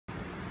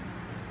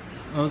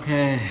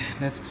Okay,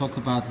 let's talk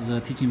about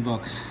the teaching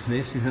box.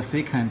 This is the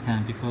second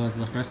time because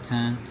the first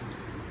time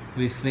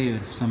we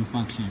failed some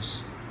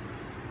functions.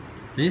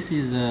 This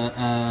is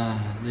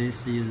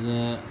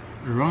a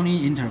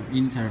running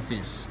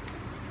interface,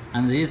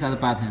 and these are the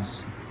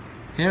buttons.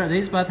 Here,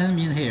 this button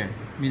means here,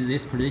 means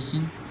this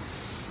position.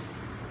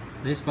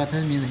 This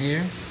button means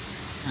here,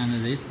 and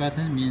this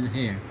button means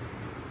here.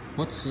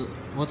 What's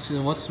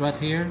right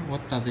here?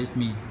 What does this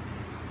mean?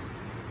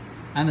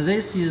 And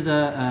this is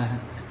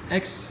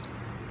X,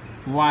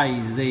 Y,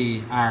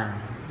 Z, R.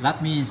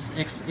 That means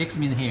X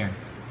means here.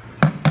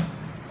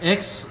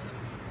 X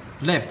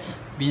left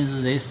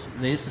means this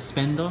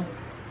spindle,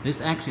 this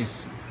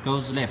axis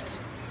goes left,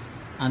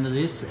 and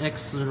this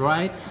X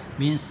right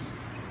means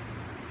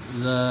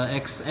the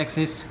X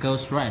axis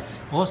goes right.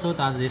 Also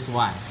does this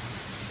Y.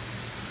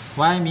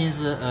 Y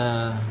means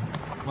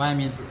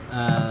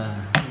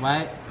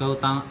Y go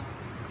down,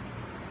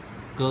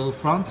 go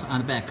front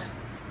and back,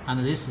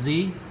 and this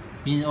Z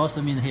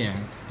also means here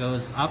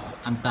goes up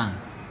and down,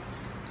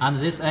 and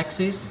this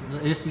axis,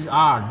 this is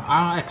R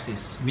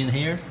axis means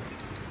here,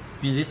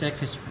 means this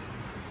axis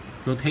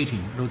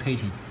rotating.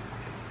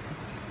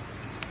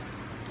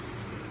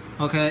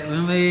 Okay,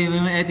 when we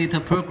edit a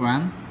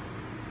program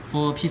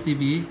for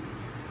PCB,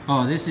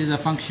 oh, this is a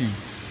function.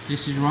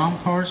 This is run,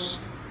 pause,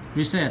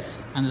 reset,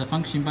 and the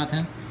function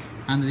button,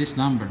 and this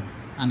number,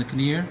 and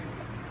clear,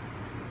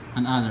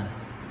 and other.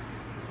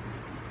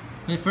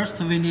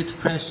 First we need to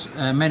press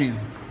menu.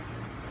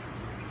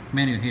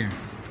 Menu here.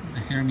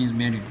 Here means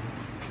menu.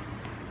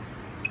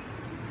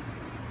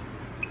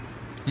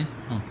 Okay?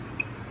 Oh,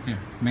 here,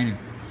 menu.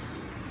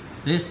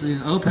 This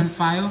is open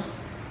file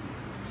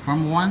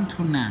from 1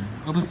 to 9.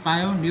 Open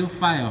file, new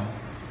file.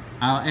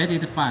 I'll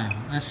edit file.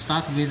 Let's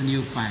start with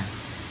new file.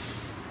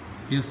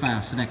 New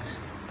file, select.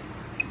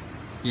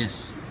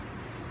 Yes.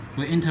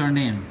 We enter a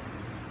name.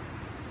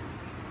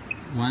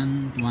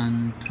 1,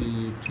 1,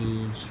 2,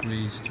 2,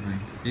 3, 3.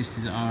 This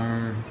is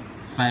our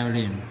file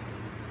name.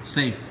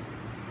 Save.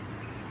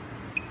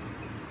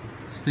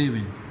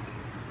 Saving.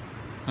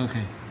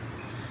 Okay.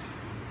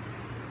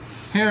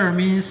 Here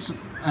means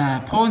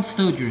point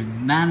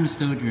soldering, lamp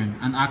soldering,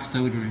 and arc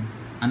soldering,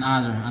 and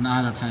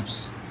other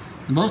types.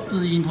 The most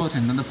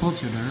important and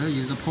popular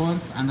is the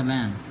point and the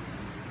lamp.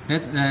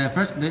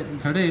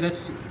 Today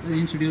let's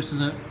introduce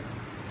the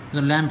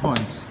lamp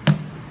points.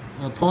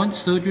 Point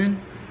soldering,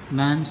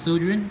 lamp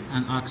soldering,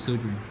 and arc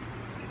soldering.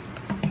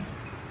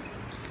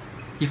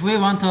 If we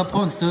want a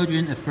point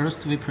soldering, at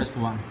first we press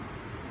 1.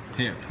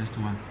 Here, press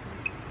 1.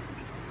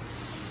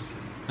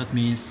 That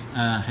means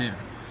here.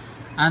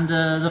 And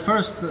the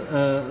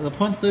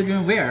point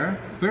soldering, where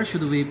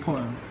should we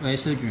point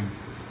soldering?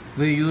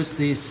 We use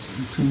this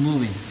to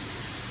move it.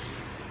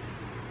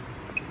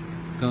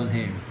 Go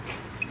here.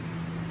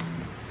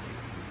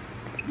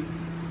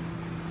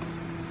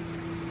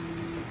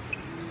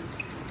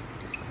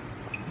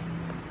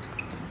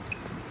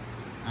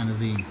 And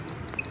Z.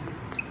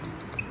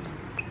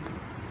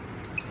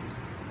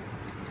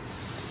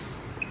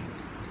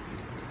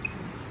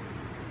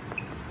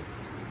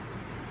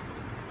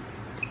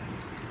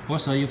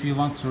 Also, if you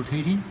want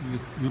rotating,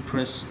 you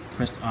press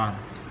R.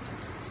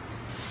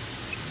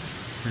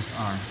 Press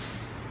R.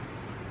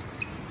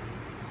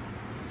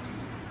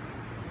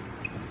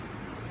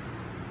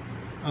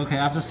 Okay,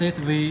 after that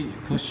we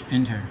push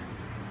enter.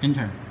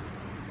 Enter.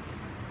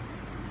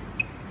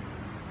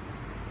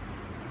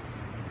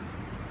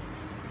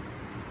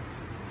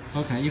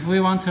 Okay, if we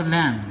want a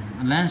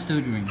LAN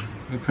soldering,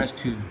 we press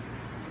 2.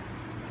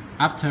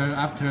 After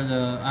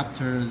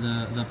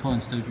the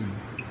point soldering.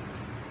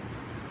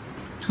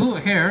 2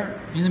 here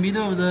in the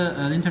middle of the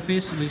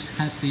interface, we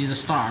can see the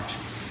start.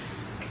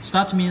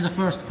 Start means the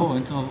first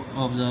point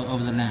of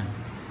the LAN.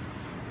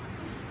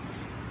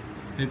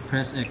 We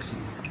press X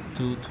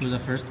to the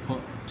first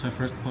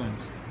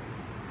point.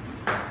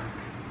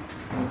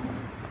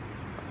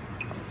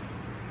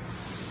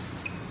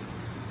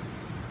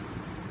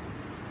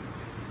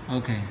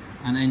 Okay,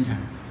 and enter.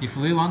 If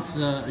we want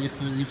if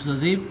the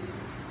Z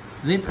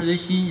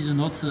position is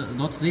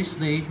not this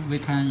Z, we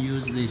can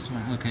use this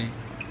one. Okay,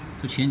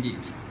 to change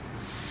it,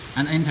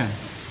 and enter.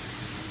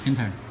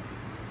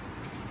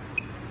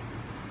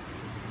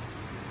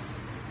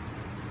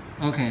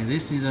 Okay,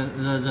 this is the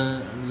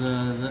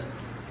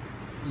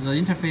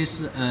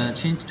interface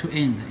changed to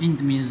end.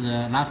 End means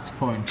the last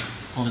point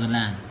of the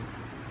LAN.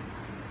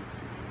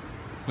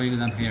 For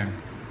example, here.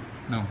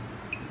 No,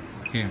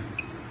 here.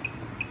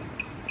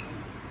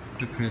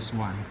 We press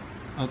Y.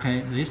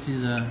 Okay, this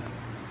is the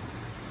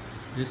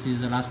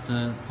last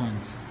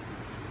point.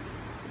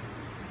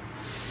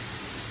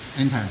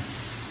 Enter.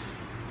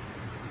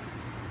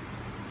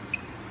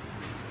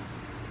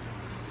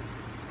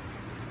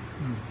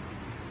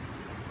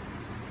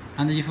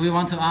 And if we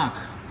want to arc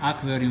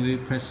value, we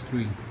press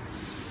 3.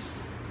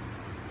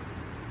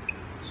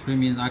 3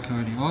 means arc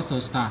value. Also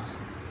start.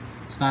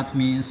 Start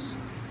means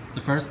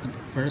the first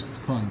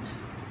point.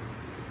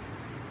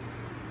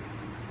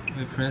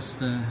 We press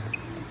the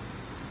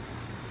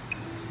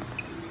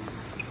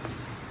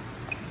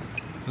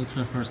go to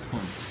the first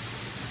point.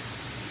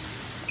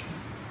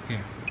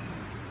 here.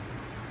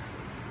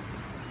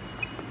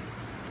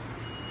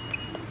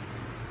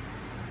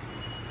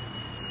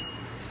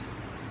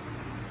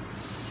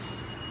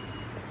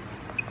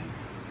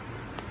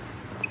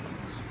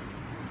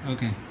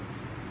 Okay.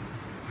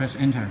 Press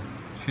enter.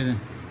 确认。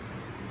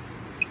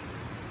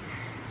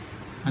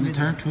And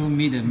turn to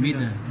middle.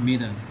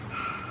 Middle.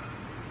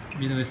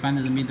 We find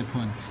the middle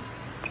point.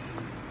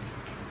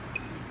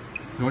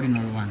 The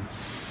ordinary one.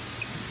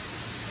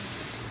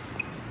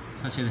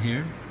 Such as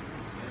here.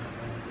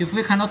 If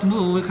we cannot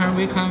move,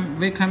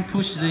 we can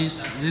push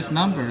these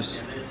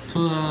numbers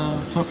to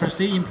a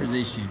precision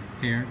position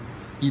here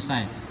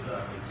inside.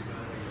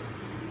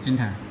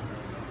 Enter.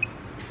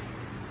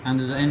 And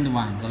the end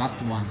one, the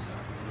last one.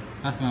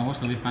 Last one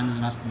also we find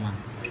the last one.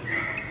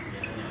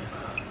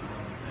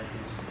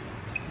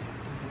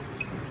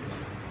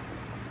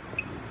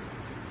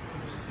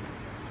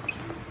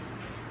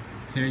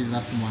 Here is the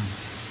last one.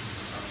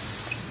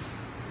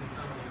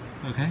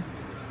 Okay.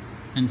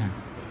 Enter.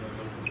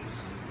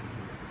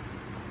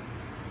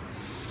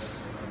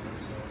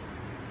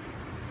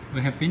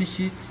 We have finished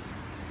it.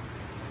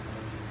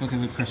 Okay,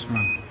 we press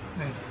run.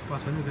 哎，保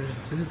存就可以，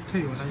其实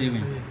退有它也可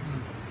以。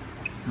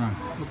Run.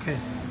 OK.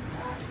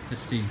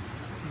 Let's see.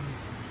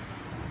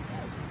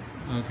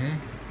 Okay.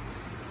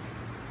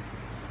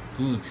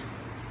 Good.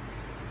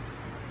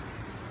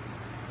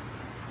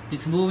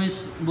 It's moving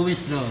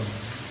slow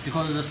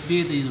because the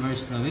speed is very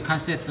slow. We can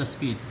set the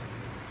speed.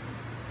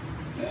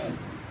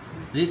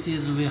 This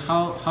is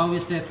how we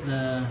set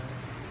the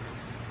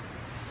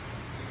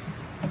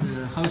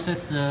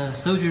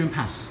soldering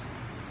pass.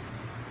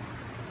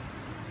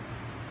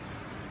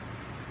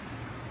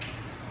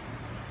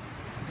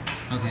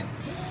 OK。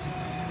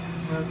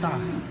大。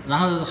然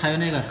后还有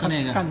那个是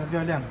那个。干得比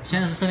较亮。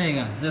现在是那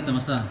个，这怎么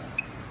设？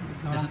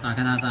要是打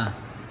开它是吧？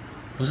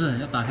不是，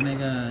要打开那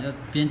个，要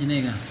编辑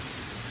那个。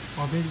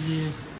哦，编辑